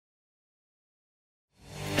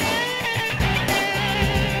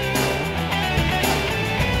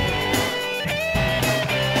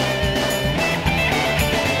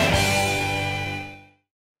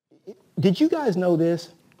Did you guys know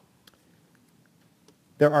this?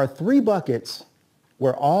 There are 3 buckets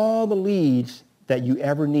where all the leads that you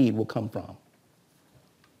ever need will come from.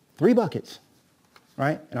 3 buckets,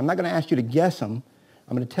 right? And I'm not going to ask you to guess them.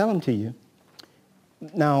 I'm going to tell them to you.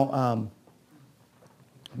 Now,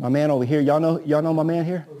 my man over here, y'all know my man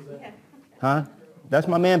here? Huh? That's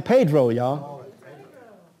my man Pedro, y'all.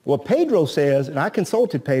 Well, Pedro says, and I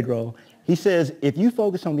consulted Pedro, he says, if you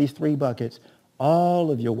focus on these 3 buckets, all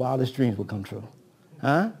of your wildest dreams will come true.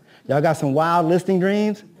 Huh? Y'all got some wild listing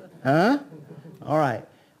dreams? Huh? All right.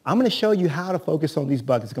 I'm going to show you how to focus on these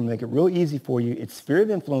buckets. It's going to make it real easy for you. It's sphere of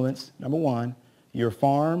influence, number 1, your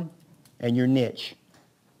farm, and your niche.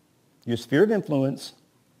 Your sphere of influence,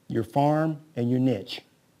 your farm, and your niche.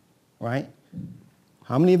 Right?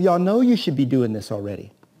 How many of y'all know you should be doing this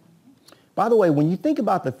already? By the way, when you think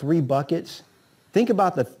about the 3 buckets, think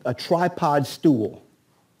about a tripod stool.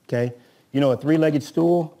 Okay? You know, a 3-legged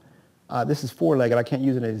stool, this is 4-legged. I can't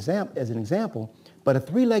use it as an example. But a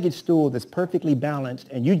 3-legged stool that's perfectly balanced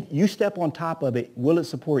and you step on top of it, will it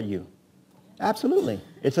support you? Absolutely.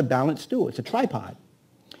 It's a balanced stool. It's a tripod.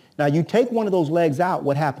 Now, you take one of those legs out,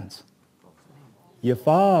 what happens? You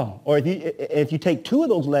fall. Or if you take 2 of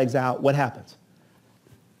those legs out, what happens?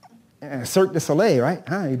 Cirque du Soleil, right?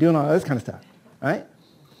 Huh? You're doing all this kind of stuff, right?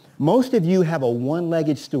 Most of you have a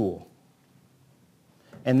 1-legged stool.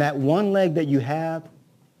 And that 1 leg that you have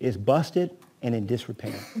is busted and in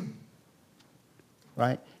disrepair.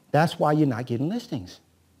 Right? That's why you're not getting listings.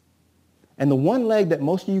 And the 1 leg that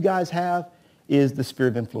most of you guys have is the sphere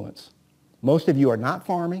of influence. Most of you are not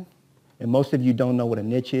farming, and most of you don't know what a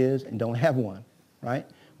niche is and don't have one, right?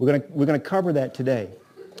 We're gonna cover that today.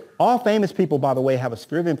 All famous people, by the way, have a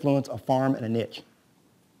sphere of influence, a farm, and a niche.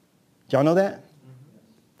 Did y'all know that?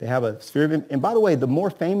 They have a sphere of influence. And by the way, the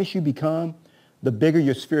more famous you become, the bigger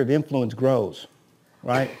your sphere of influence grows,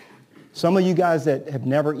 right? Some of you guys that have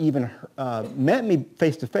never even met me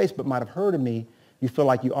face to face but might have heard of me, you feel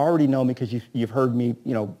like you already know me because you've heard me,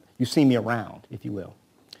 you've seen me around, if you will.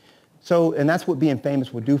 So, and that's what being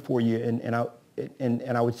famous will do for you. And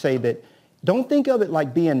I would say that don't think of it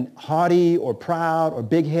like being haughty or proud or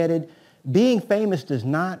big-headed. Being famous does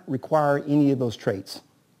not require any of those traits,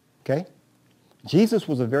 okay? Jesus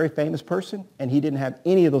was a very famous person, and he didn't have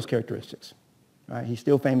any of those characteristics, right? He's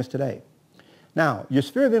still famous today. Now, your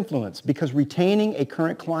sphere of influence, because retaining a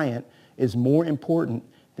current client is more important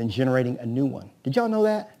than generating a new one. Did y'all know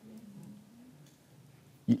that?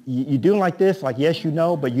 You doing like this, like yes, you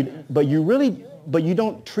know, but you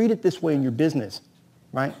don't treat it this way in your business,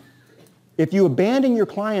 right? If you abandon your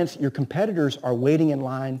clients, your competitors are waiting in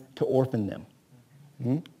line to orphan them.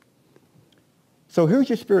 Mm-hmm. So here's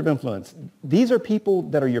your sphere of influence. These are people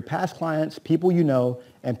that are your past clients, people you know,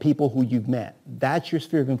 and people who you've met. That's your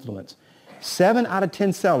sphere of influence. 7 out of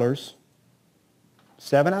 10 sellers,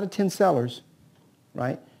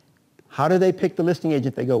 right? How do they pick the listing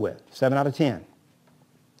agent they go with? 7 out of 10.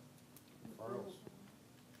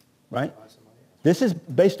 Right? This is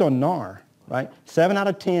based on NAR, right? 7 out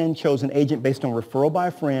of 10 chose an agent based on referral by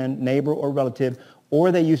a friend, neighbor, or relative,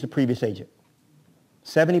 or they used a previous agent.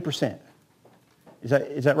 70%.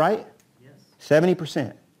 Is that right? Yes.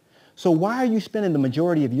 70%. So why are you spending the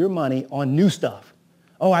majority of your money on new stuff?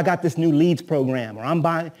 Oh, I got this new leads program, or I'm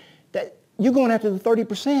buying that. You're going after the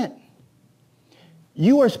 30%.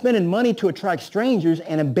 You are spending money to attract strangers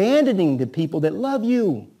and abandoning the people that love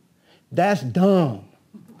you. That's dumb.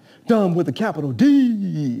 Dumb with a capital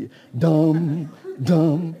D. Dumb.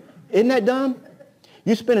 Isn't that dumb?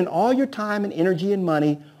 You're spending all your time and energy and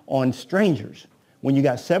money on strangers when you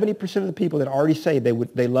got 70% of the people that already say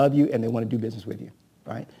they love you and they want to do business with you,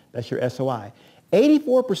 right? That's your SOI.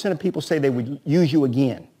 84% of people say they would use you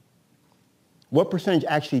again. What percentage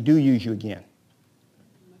actually do use you again?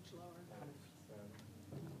 Much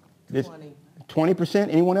lower. 20%?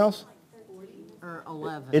 Anyone else? 40 or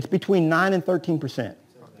 11. It's between 9 and 13%.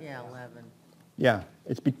 Yeah, 11. Yeah,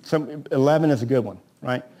 11 is a good one,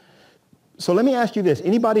 right? So let me ask you this.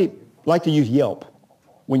 Anybody like to use Yelp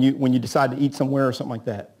when you decide to eat somewhere or something like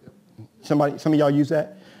that? Some of y'all use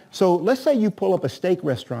that? So let's say you pull up a steak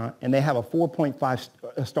restaurant and they have a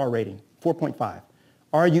 4.5 star rating, 4.5.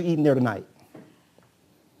 Are you eating there tonight?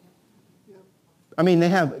 Yep. I mean, they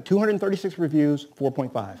have 236 reviews,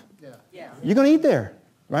 4.5. Yeah. You're going to eat there,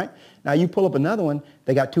 right? Now you pull up another one,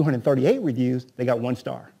 they got 238 reviews, they got 1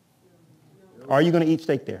 star. No. Are you going to eat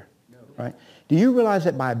steak there? No. Right? Do you realize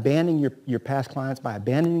that by abandoning your past clients, by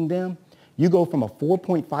abandoning them, you go from a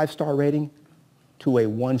 4.5 star rating to a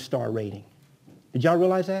 1 star rating? Did y'all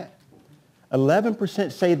realize that?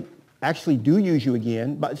 11% say actually do use you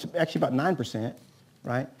again, but it's actually about 9%,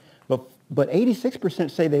 right? But but 86%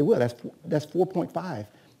 say they will. That's 4.5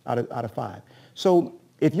 out of 5. So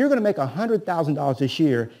if you're going to make $100,000 this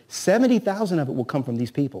year, 70,000 of it will come from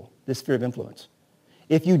these people, this sphere of influence.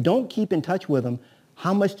 If you don't keep in touch with them,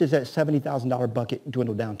 how much does that $70,000 bucket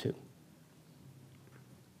dwindle down to?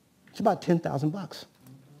 It's about $10,000,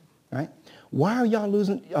 right? Why are y'all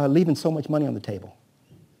leaving so much money on the table?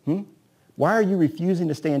 Why are you refusing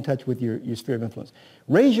to stay in touch with your sphere of influence?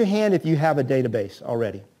 Raise your hand if you have a database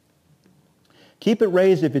already. Keep it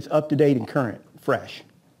raised if it's up to date and current, fresh,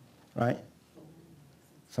 right?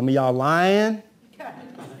 Some of y'all lying.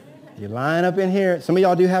 You're lying up in here. Some of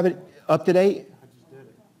y'all do have it up to date.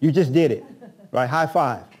 You just did it, right? High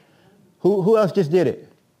five. Who else just did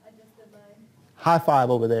it? I just did mine. High five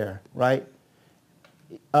over there, right?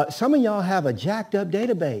 Some of y'all have a jacked up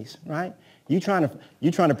database, right? You're trying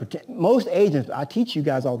to pretend. Most agents, I teach you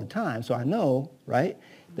guys all the time, so I know, right,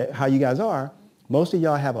 that how you guys are. Most of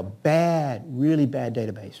y'all have a bad, really bad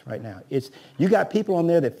database right now. You got people on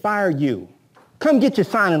there that fired you. Come get your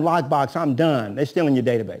sign in lockbox, I'm done. They're still in your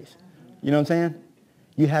database. You know what I'm saying?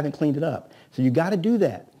 You haven't cleaned it up. So you got to do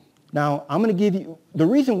that. Now, I'm going to give you, the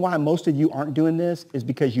reason why most of you aren't doing this is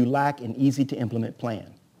because you lack an easy to implement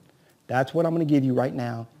plan. That's what I'm going to give you right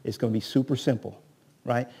now. It's going to be super simple,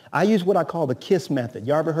 right? I use what I call the KISS method.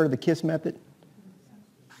 Y'all ever heard of the KISS method?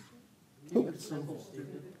 Who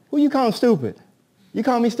you calling stupid? You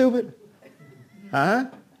call me stupid? Huh?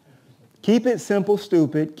 Keep it simple,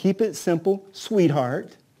 stupid. Keep it simple,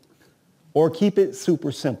 sweetheart. Or keep it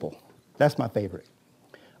super simple. That's my favorite.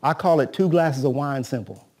 I call it 2 glasses of wine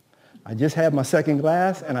simple. I just had my second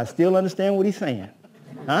glass and I still understand what he's saying.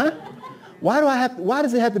 Huh? Why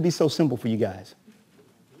does it have to be so simple for you guys?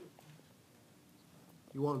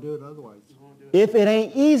 You won't do it otherwise. If it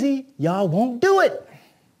ain't easy, y'all won't do it.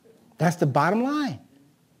 That's the bottom line,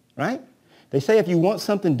 right? They say if you want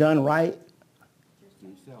something done right,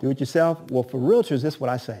 do it yourself. Well, for realtors, this is what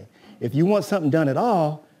I say. If you want something done at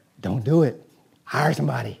all, don't do it. Hire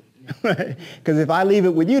somebody. Because if I leave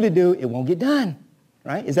it with you to do, it won't get done.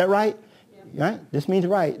 Right? Is that right? Yeah. Right? This means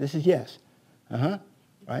right. This is yes. Uh-huh.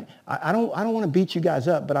 Right? I don't want to beat you guys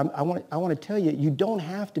up, but I want to tell you, you don't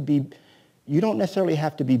necessarily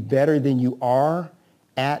have to be better than you are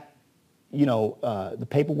at, the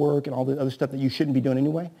paperwork and all the other stuff that you shouldn't be doing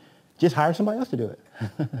anyway. Just hire somebody else to do it.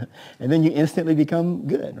 And then you instantly become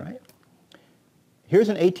good, right? Here's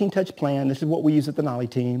an 18-touch plan. This is what we use at the Knolly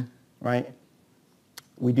team, right?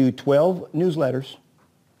 We do 12 newsletters,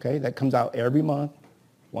 okay? That comes out every month.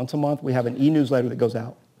 Once a month, we have an e-newsletter that goes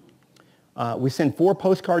out. We send 4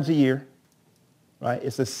 postcards a year, right?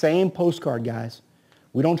 It's the same postcard, guys.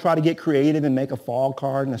 We don't try to get creative and make a fall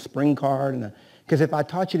card and a spring card, because if I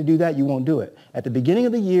taught you to do that, you won't do it. At the beginning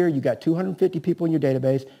of the year, you got 250 people in your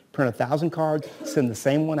database, print 1,000 cards, send the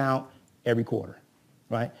same one out every quarter,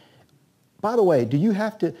 right? By the way, do you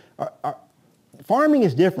have to, farming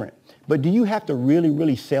is different, but do you have to really,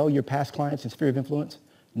 really sell your past clients in sphere of influence?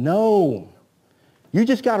 No. You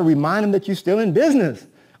just got to remind them that you're still in business.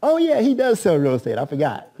 Oh yeah, he does sell real estate. I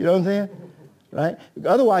forgot. You know what I'm saying? Right?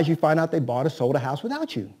 Otherwise, you find out they bought or sold a house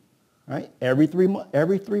without you. Right? Every 3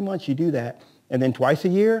 months you do that. And then twice a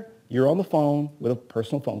year, you're on the phone with a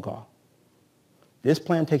personal phone call. This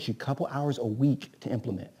plan takes you a couple hours a week to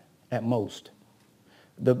implement at most.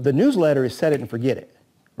 The newsletter is set it and forget it,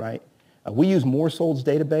 right? We use Morsold's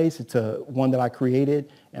database. It's one that I created,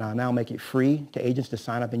 and I now make it free to agents to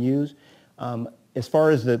sign up and use. As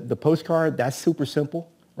far as the postcard, that's super simple,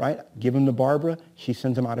 right? Give them to Barbara. She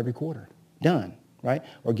sends them out every quarter. Done, right?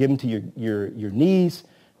 Or give them to your niece,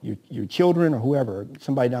 your children, or whoever,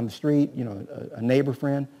 somebody down the street, a neighbor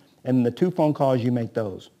friend. And the 2 phone calls, you make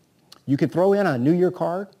those. You could throw in a New Year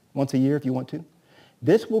card once a year if you want to.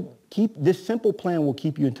 This simple plan will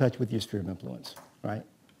keep you in touch with your sphere of influence, right?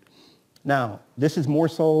 Now, this is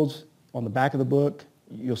Morsold's on the back of the book.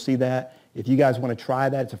 You'll see that. If you guys want to try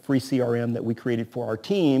that, it's a free CRM that we created for our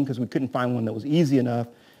team because we couldn't find one that was easy enough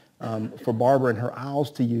for Barbara and her owls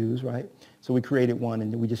to use, right? So we created one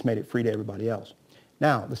and we just made it free to everybody else.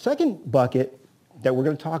 Now, the second bucket that we're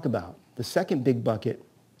going to talk about, the second big bucket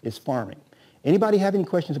is farming. Anybody have any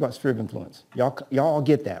questions about sphere of influence? Y'all all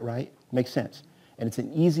get that, right? Makes sense. And it's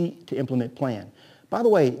an easy to implement plan. By the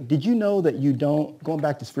way, did you know that going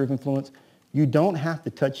back to sphere of influence, you don't have to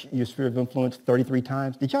touch your sphere of influence 33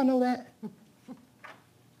 times? Did y'all know that?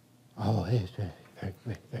 Oh, it is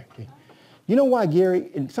very. You know why Gary,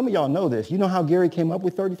 and some of y'all know this, you know how Gary came up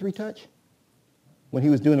with 33 touch? When he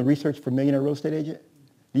was doing the research for Millionaire Real Estate Agent?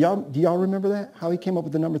 Do y'all remember that? How he came up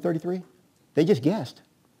with the number 33? They just guessed.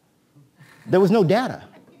 There was no data.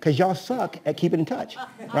 because y'all suck at keeping in touch,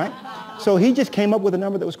 right? So he just came up with a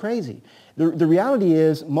number that was crazy. The reality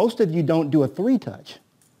is most of you don't do a 3-touch,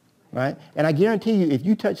 right? And I guarantee you, if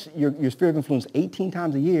you touch your sphere of influence 18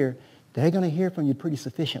 times a year, they're going to hear from you pretty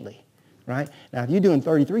sufficiently, right? Now, if you're doing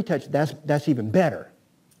 33 touch, that's even better,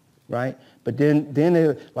 right? But then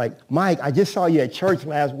they're like, Mike, I just saw you at church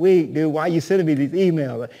last week, dude. Why are you sending me these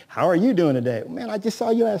emails? How are you doing today? Man, I just saw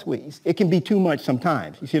you last week. It can be too much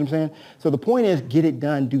sometimes. You see what I'm saying? So the point is, get it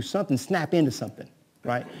done, do something, snap into something,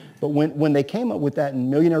 right? But when they came up with that, and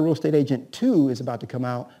Millionaire Real Estate Agent 2 is about to come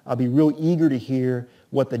out, I'll be real eager to hear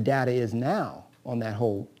what the data is now on that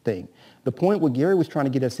whole thing. The point what Gary was trying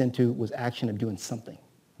to get us into was action of doing something,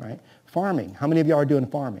 right? Farming. How many of y'all are doing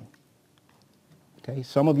farming? Okay,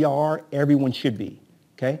 some of y'all are, everyone should be,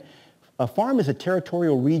 okay? A farm is a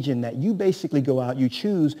territorial region that you basically go out, you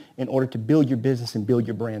choose in order to build your business and build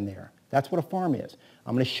your brand there. That's what a farm is.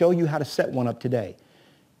 I'm going to show you how to set one up today.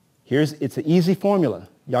 It's an easy formula.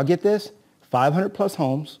 Y'all get this? 500 plus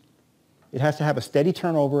homes. It has to have a steady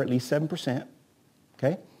turnover, at least 7%,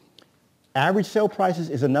 okay? Average sale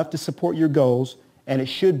prices is enough to support your goals, and it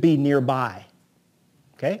should be nearby,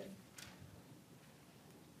 okay?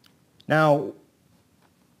 Now,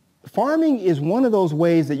 farming is one of those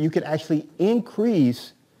ways that you could actually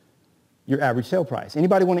increase your average sale price.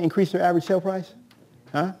 Anybody want to increase their average sale price?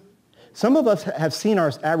 Huh? Some of us have seen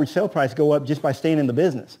our average sale price go up just by staying in the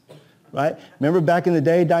business, right? Remember back in the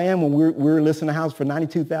day, Diane, when we were listing a house for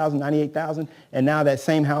 $92,000, $98,000, and now that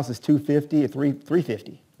same house is $250 or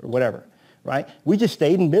 $350 or whatever, right? We just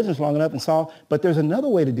stayed in business long enough and saw, but there's another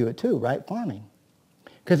way to do it too, right? Farming.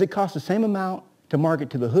 Because it costs the same amount to market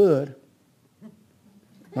to the hood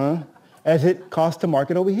as it costs to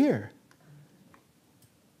market over here.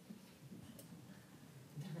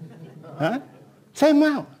 Huh? Same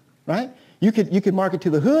amount, right? You could market to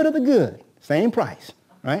the hood or the good, same price,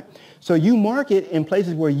 right? So you market in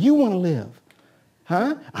places where you want to live.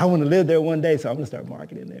 Huh? I want to live there one day, so I'm going to start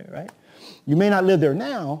marketing there, right? You may not live there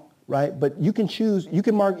now, right? But you can choose, you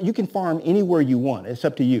can farm anywhere you want. It's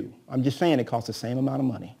up to you. I'm just saying it costs the same amount of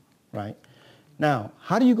money, right? Now,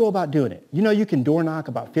 how do you go about doing it? You know you can door knock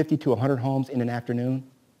about 50 to 100 homes in an afternoon,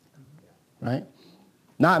 right?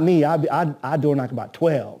 Not me. I door knock about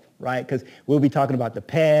 12, right? Because we'll be talking about the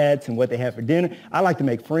pets and what they have for dinner. I like to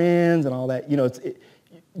make friends and all that. You know,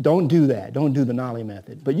 don't do that. Don't do the Knolly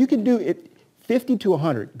method. But you can do it 50 to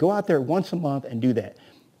 100. Go out there once a month and do that.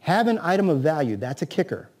 Have an item of value. That's a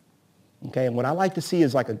kicker, okay? And what I like to see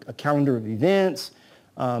is like a calendar of events,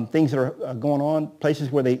 things that are going on,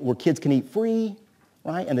 places where kids can eat free,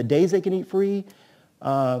 right? And the days they can eat free.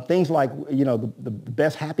 Things like, you know, the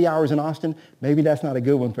best happy hours in Austin. Maybe that's not a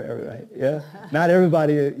good one for everybody. Yeah, not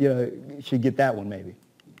everybody, you know, should get that one maybe.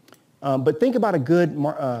 But think about a good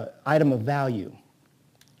item of value.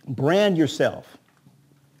 Brand yourself.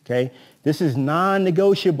 Okay, this is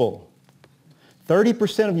non-negotiable.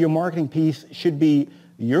 30% of your marketing piece should be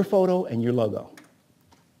your photo and your logo.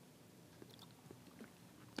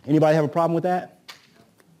 Anybody have a problem with that?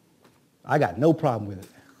 I got no problem with it.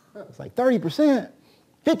 It's like 30%,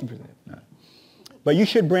 50%. No. But you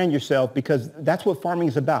should brand yourself because that's what farming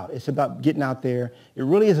is about. It's about getting out there. It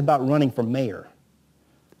really is about running for mayor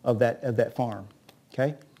of that farm.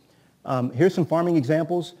 Okay? Here's some farming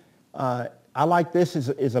examples. I like this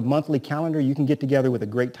is a monthly calendar. You can get together with a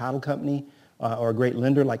great title company or a great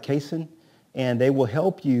lender like Kaysen, and they will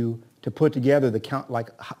help you to put together the count, like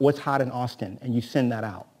what's hot in Austin, and you send that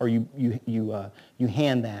out, or you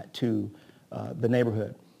hand that to the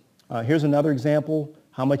neighborhood. Here's another example.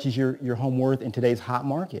 How much is your home worth in today's hot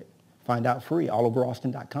market? Find out free,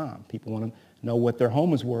 alloveraustin.com. People want to know what their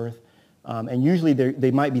home is worth, and usually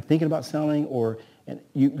they might be thinking about selling, or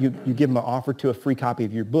you give them an offer to a free copy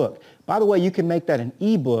of your book. By the way, you can make that an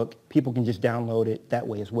ebook. People can just download it that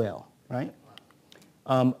way as well, right?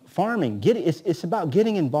 Farming, it's about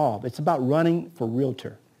getting involved. It's about running for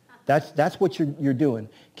realtor. That's what you're doing.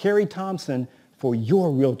 Carrie Thompson for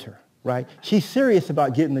your realtor, right? She's serious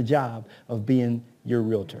about getting the job of being your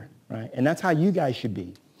realtor, right? And that's how you guys should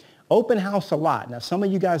be. Open house a lot. Now, some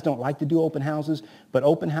of you guys don't like to do open houses, but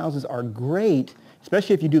open houses are great,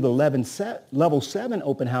 especially if you do the level 7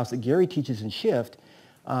 open house that Gary teaches in Shift,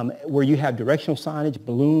 where you have directional signage,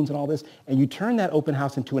 balloons, and all this, and you turn that open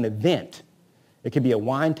house into an event. It could be a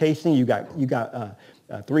wine tasting. You got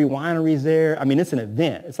 3 wineries there. I mean, it's an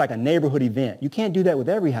event. It's like a neighborhood event. You can't do that with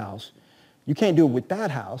every house. You can't do it with that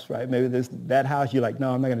house, right? Maybe that house, you're like,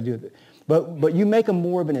 no, I'm not going to do it. But you make them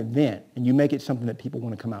more of an event, and you make it something that people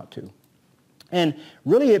want to come out to. And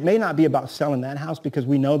really, it may not be about selling that house, because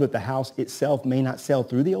we know that the house itself may not sell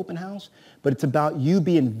through the open house, but it's about you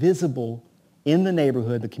being visible in the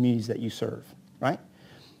neighborhood, the communities that you serve, right?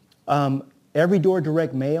 Every door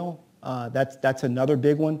direct mail, that's another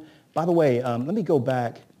big one. By the way, let me go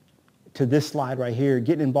back to this slide right here,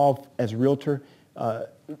 getting involved as a realtor,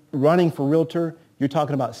 running for realtor. You're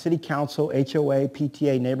talking about city council, HOA,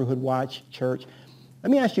 PTA, neighborhood watch, church.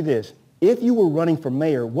 Let me ask you this. If you were running for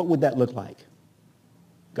mayor, what would that look like?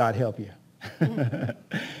 God help you.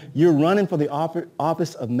 You're running for the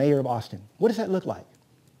office of mayor of Austin. What does that look like?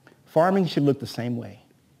 Farming should look the same way.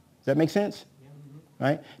 Does that make sense?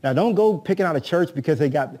 Right? Now, don't go picking out a church because they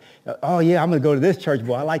got, oh, yeah, I'm going to go to this church,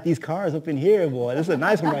 boy. I like these cars up in here, boy. This is a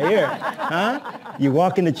nice one right here. Huh? You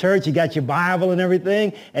walk into church, you got your Bible and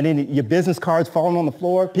everything, and then your business cards falling on the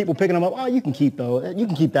floor, people picking them up. Oh, you can keep those. You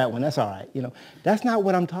can keep that one. That's all right. You know, that's not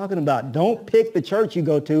what I'm talking about. Don't pick the church you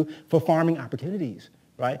go to for farming opportunities,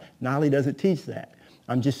 right? Knolly doesn't teach that.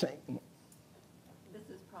 I'm just saying. This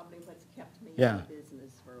is probably what's kept me Yeah. in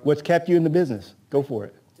business for a What's kept you in the business? Go for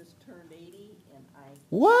it. Just turned 80 and I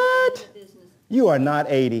What? in the business. You are not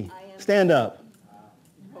 80. I am. Stand up.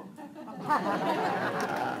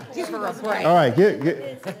 Give her a break. All right, get.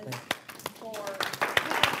 Business for,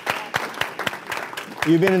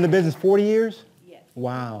 You've been in the business 40 years? yes.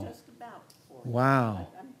 Wow. Just about 40. Wow.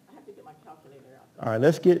 I have to get my calculator out. All right,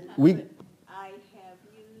 let's get, I have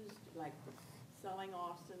used like selling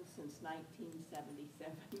Austin since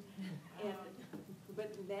 1977, and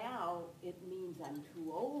but now it means I'm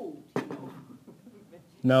too old. You know?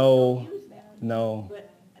 No, Don't use that. no. But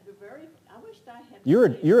I wished I had.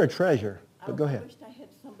 You're a treasure, but go I ahead. wished I had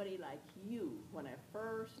somebody like you when I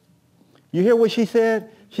first. You hear what she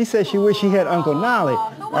said? She said she wished she had Uncle Knolly.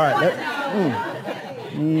 All right.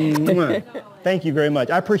 Thank you very much.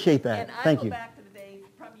 I appreciate that. And I Thank go you. back to the days,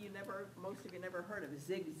 probably most of you never heard of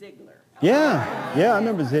Zig Ziglar. Yeah, I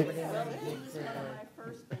remember Zig. Well, he was one of my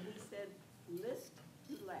first, and he said, list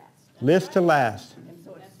to last. List to last. And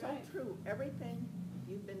so it's so true, everything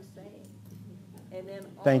you've been saying. And then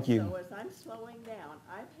Thank you. also, as I'm slowing down,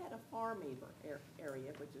 I've had a farm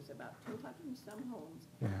area, which is about 200 and some homes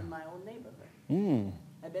in my own neighborhood.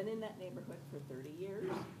 I've been in that neighborhood for 30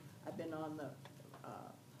 years. I've been on the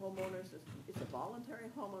homeowners, it's a voluntary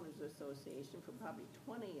homeowners association for probably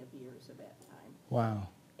 20 of years of that time. Wow.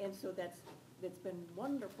 And so that's been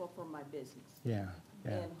wonderful for my business. Yeah.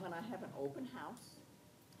 And when I have an open house,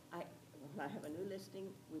 when I have a new listing,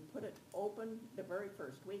 we put it open the very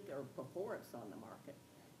first week or before it's on the market.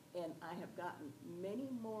 And I have gotten many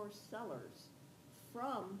more sellers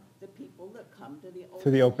from the people that come to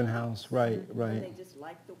the open house. Right, And right. they just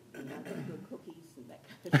like the cookies and that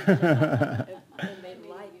kind of stuff. And they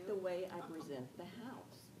like the way I present the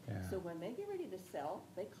house. Yeah. So when they get ready to sell,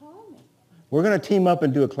 they call me. We're going to team up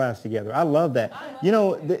and do a class together. I love that. You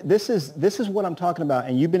know, this is what I'm talking about.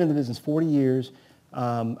 And you've been in the business 40 years.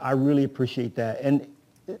 I really appreciate that. And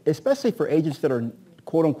especially for agents that are,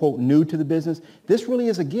 quote unquote, new to the business, this really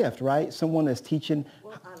is a gift, right? Someone that's teaching.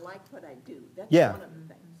 Well, I like what I do. That's Yeah. one of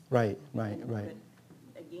the things. Right. But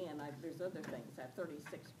again, there's other things. I have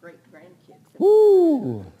 36 great grandkids.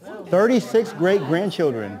 Woo! 36 great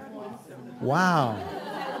grandchildren. Wow.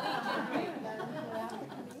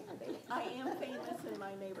 I am famous in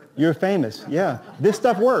my neighborhood. You're famous. Yeah. This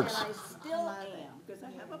stuff works. And I still am, because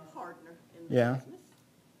I have a partner in the Yeah. business.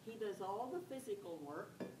 He does all the physical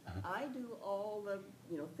work. I do all the,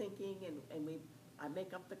 thinking, and I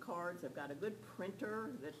make up the cards. I've got a good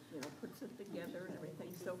printer that, puts it together and everything.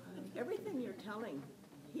 So everything you're telling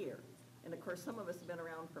here, and of course, some of us have been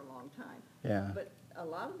around for a long time. Yeah. But a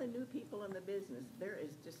lot of the new people in the business, there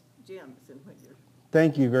is just gems in what you're.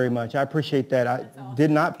 Thank you very much. I appreciate that. I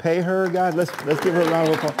did not pay her, guys. Let's give her a round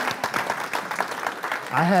of applause.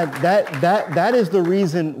 I had that is the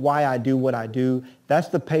reason why I do what I do. That's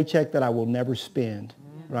the paycheck that I will never spend,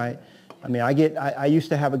 right? I mean, I used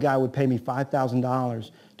to have a guy would pay me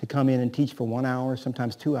 $5,000 to come in and teach for 1 hour,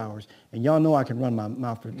 sometimes 2 hours. And y'all know I can run my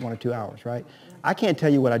mouth for 1 or 2 hours, right? I can't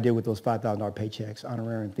tell you what I did with those $5,000 paychecks,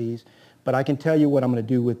 honorarium fees, but I can tell you what I'm going to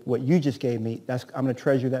do with what you just gave me. I'm going to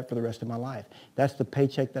treasure that for the rest of my life. That's the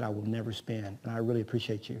paycheck that I will never spend, and I really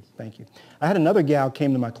appreciate you. Thank you. I had another gal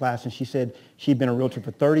came to my class, and she said she'd been a realtor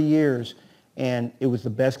for 30 years, and it was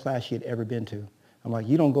the best class she had ever been to. I'm like,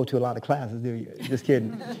 you don't go to a lot of classes, do you? Just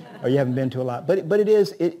kidding. Or you haven't been to a lot. But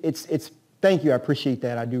it's thank you. I appreciate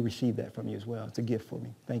that. I do receive that from you as well. It's a gift for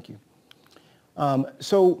me. Thank you.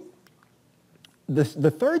 So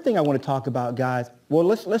the third thing I want to talk about, guys, well,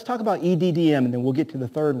 let's talk about EDDM, and then we'll get to the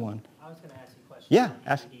third one. I was going to ask you a question. Yeah, on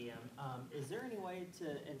ask. EDDM. Is there any way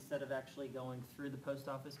to, instead of actually going through the post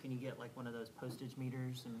office, can you get like one of those postage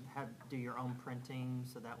meters and do your own printing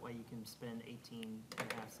so that way you can spend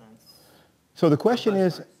 18.5 cents? So the question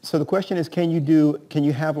is, can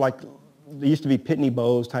you have like, there used to be Pitney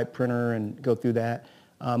Bowes type printer and go through that.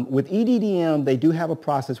 With EDDM, they do have a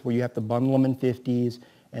process where you have to bundle them in 50s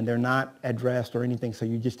and they're not addressed or anything, so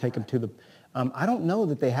you just take them to the, I don't know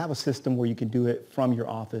that they have a system where you can do it from your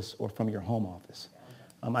office or from your home office.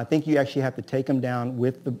 I think you actually have to take them down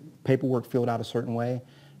with the paperwork filled out a certain way,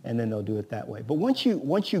 and then they'll do it that way. But once you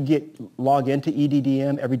log into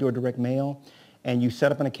EDDM, Every Door Direct Mail, and you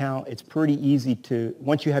set up an account, it's pretty easy to,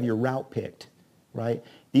 once you have your route picked, right?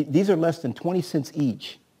 These are less than 20 cents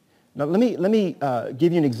each. Now let me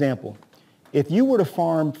give you an example. If you were to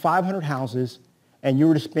farm 500 houses and you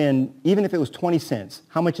were to spend, even if it was 20 cents,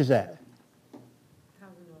 how much is that?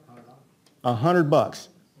 $100.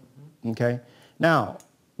 Okay? Now,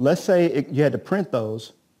 let's say you had to print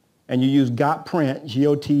those and you use Got Print,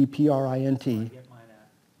 G-O-T-P-R-I-N-T,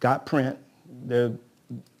 Got Print,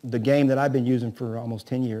 the game that I've been using for almost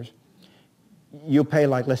 10 years. You'll pay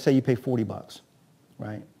like, let's say you pay $40,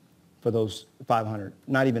 right? For those 500,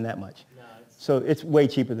 not even that much. No, so it's way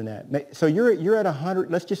cheaper than that. So you're at 100,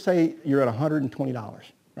 let's just say you're at $120,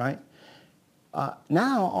 right?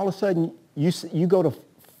 Now, all of a sudden, you go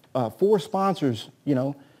to 4 sponsors, you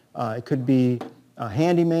know, it could be a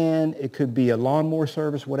handyman, it could be a lawnmower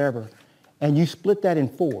service, whatever, and you split that in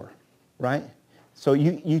 4, right? So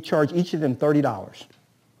you charge each of them $30.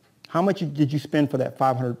 How much did you spend for that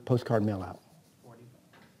 500 postcard mail out?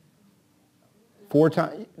 4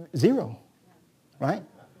 times, 0, right?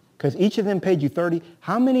 Because each of them paid you 30.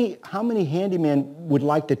 How many handymen would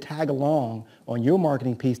like to tag along on your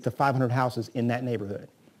marketing piece to 500 houses in that neighborhood?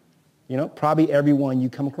 You know, probably everyone you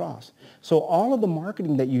come across. So all of the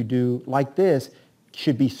marketing that you do like this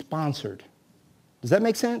should be sponsored. Does that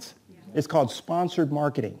make sense? Yeah. It's called sponsored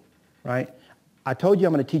marketing, right? I told you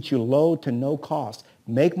I'm going to teach you low to no cost.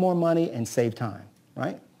 Make more money and save time,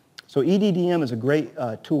 right? So EDDM is a great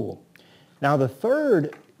tool. Now, the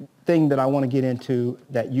third thing that I want to get into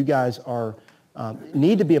that you guys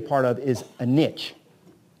need to be a part of is a niche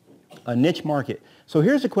market. So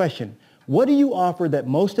here's the question. What do you offer that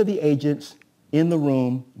most of the agents in the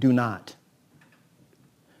room do not?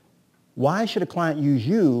 Why should a client use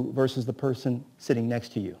you versus the person sitting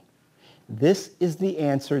next to you? This is the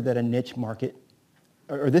answer that a niche market,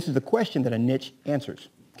 or this is the question that a niche answers,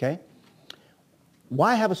 okay?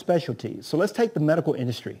 Why have a specialty? So let's take the medical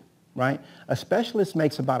industry, right? A specialist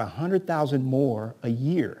makes about $100,000 more a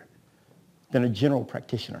year than a general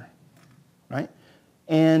practitioner, right?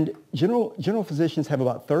 And general physicians have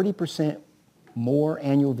about 30% more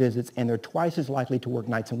annual visits, and they're twice as likely to work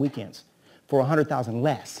nights and weekends for $100,000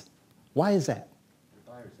 less. Why is that? They're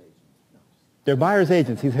buyer's agents. No. They're buyer's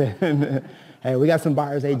agents. He said, hey, we got some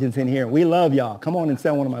buyer's agents in here. We love y'all. Come on and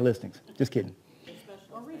sell one of my listings. Just kidding.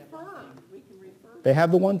 Or refer. We can refer. They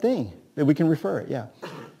have the one thing that we can refer it, yeah.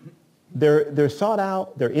 They're sought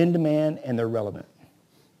out, they're in demand, and they're relevant.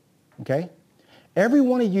 Okay? Every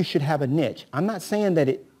one of you should have a niche. I'm not saying that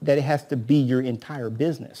it has to be your entire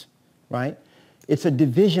business, right? It's a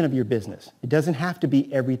division of your business. It doesn't have to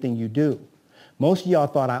be everything you do. Most of y'all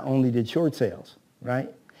thought I only did short sales, right?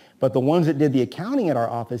 But the ones that did the accounting at our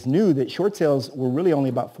office knew that short sales were really only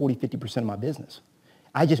about 40, 50% of my business.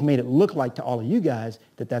 I just made it look like to all of you guys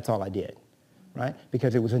that that's all I did, right?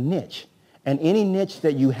 Because it was a niche. And any niche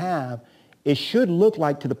that you have, it should look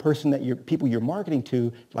like to the person that people you're marketing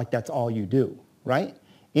to, like that's all you do, right?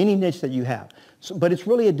 Any niche that you have. So, but it's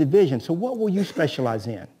really a division. So what will you specialize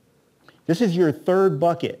in? This is your third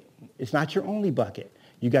bucket. It's not your only bucket.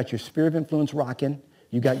 You got your sphere of influence rocking,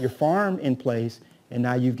 you got your farm in place, and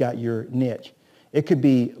now you've got your niche. It could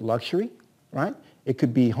be luxury, right? It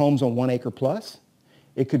could be homes on 1 acre plus.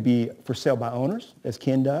 It could be for sale by owners, as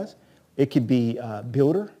Ken does. It could be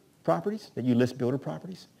builder properties, that you list builder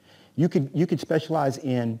properties. You could specialize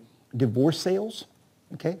in divorce sales,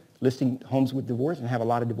 okay? Listing homes with divorce and have a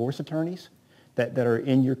lot of divorce attorneys that are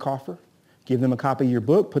in your coffer. Give them a copy of your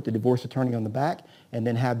book, put the divorce attorney on the back, and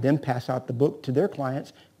then have them pass out the book to their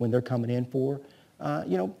clients when they're coming in for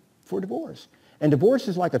divorce. And divorce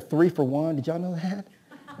is like a 3-for-1. Did y'all know that?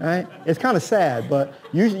 Right? It's kind of sad, but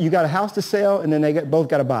usually you got a house to sell, and then they both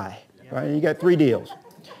got to buy. Right? And you got 3 deals.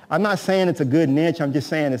 I'm not saying it's a good niche. I'm just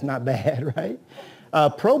saying it's not bad, right?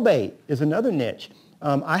 Probate is another niche.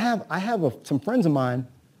 I have some friends of mine.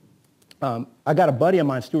 I got a buddy of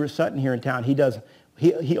mine, Stuart Sutton, here in town.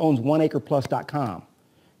 He owns 1acreplus.com.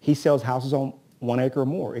 He sells houses on 1 acre or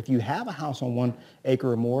more. If you have a house on 1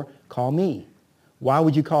 acre or more, call me. Why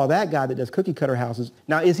would you call that guy that does cookie cutter houses?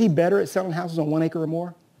 Now, is he better at selling houses on 1 acre or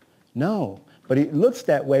more? No. But it looks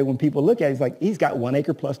that way when people look at it. He's like, he's got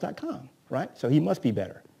 1acreplus.com, right? So he must be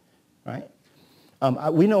better, right?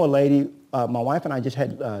 We know a lady, my wife and I just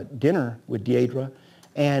had dinner with Deidre,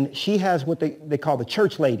 and she has what they call the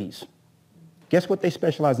church ladies. Guess what they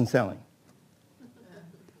specialize in selling?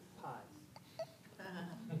 Pies.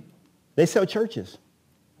 They sell churches.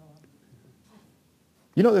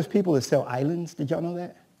 You know there's people that sell islands? Did y'all know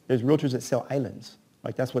that? There's realtors that sell islands.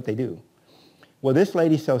 Like that's what they do. Well, this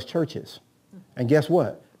lady sells churches. And guess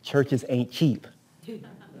what? Churches ain't cheap.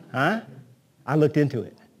 Huh? I looked into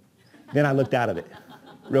it. Then I looked out of it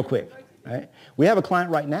real quick. Right? We have a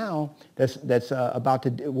client right now that's about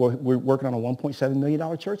to we're working on a $1.7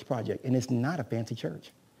 million church project, and it's not a fancy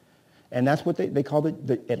church. And that's what they call the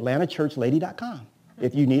AtlantaChurchLady.com.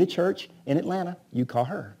 If you need a church in Atlanta, you call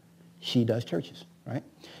her. She does churches, right?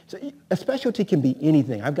 So a specialty can be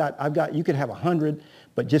anything. I've got you could have 100,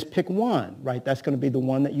 but just pick one, right? That's going to be the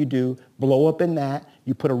one that you do. Blow up in that.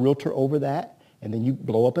 You put a realtor over that, and then you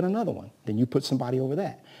blow up in another one. Then you put somebody over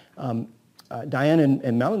that. Diane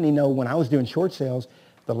and Melanie know when I was doing short sales,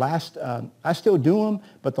 the last, I still do them,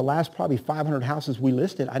 but the last probably 500 houses we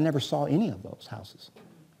listed, I never saw any of those houses,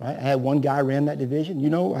 right? I had one guy ran that division. You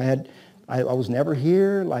know, I was never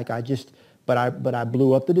here, like but I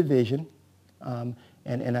blew up the division, and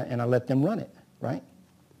I let them run it, right?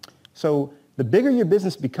 So the bigger your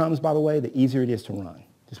business becomes, by the way, the easier it is to run.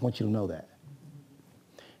 Just want you to know that.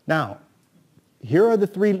 Now, here are the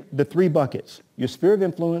three buckets: your sphere of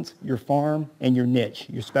influence, your farm, and your niche,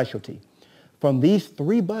 your specialty. From these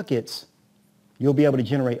 3 buckets, you'll be able to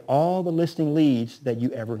generate all the listing leads that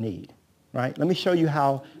you ever need, right? Let me show you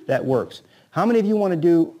how that works. How many of you want to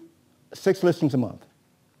do 6 listings a month?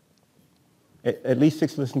 At least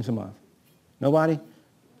 6 listings a month. Nobody?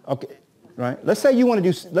 Okay, right? Let's say you want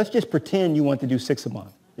to do, let's just pretend you want to do 6 a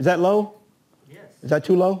month. Is that low? Yes. Is that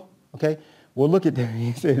too low? Okay. Well, look at that.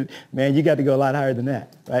 He said, man, you got to go a lot higher than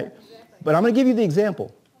that, right? Exactly. But I'm going to give you the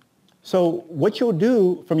example. So what you'll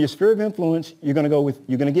do from your sphere of influence, you're going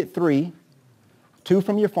to get 3, 2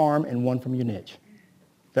 from your farm and 1 from your niche.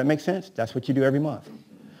 Does that make sense? That's what you do every month.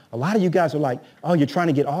 A lot of you guys are like, oh, you're trying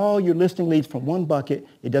to get all your listing leads from one bucket.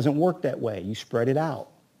 It doesn't work that way. You spread it out.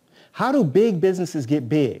 How do big businesses get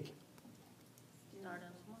big?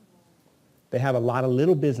 They have a lot of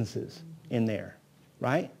little businesses in there,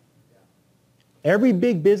 right? Every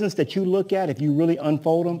big business that you look at, if you really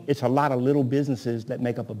unfold them, it's a lot of little businesses that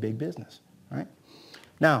make up a big business, right?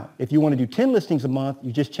 Now, if you want to do 10 listings a month,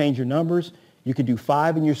 you just change your numbers. You could do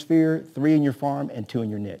 5 in your sphere, 3 in your farm, and 2 in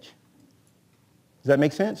your niche. Does that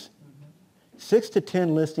make sense? Mm-hmm. 6 to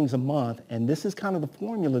 10 listings a month, and this is kind of the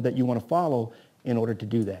formula that you want to follow in order to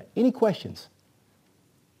do that. Any questions?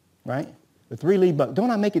 Right? The 3 lead buckets. Don't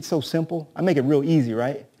I make it so simple? I make it real easy,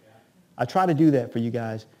 right? Yeah. I try to do that for you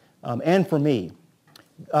guys. And for me.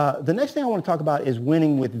 The next thing I want to talk about is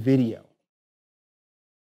winning with video.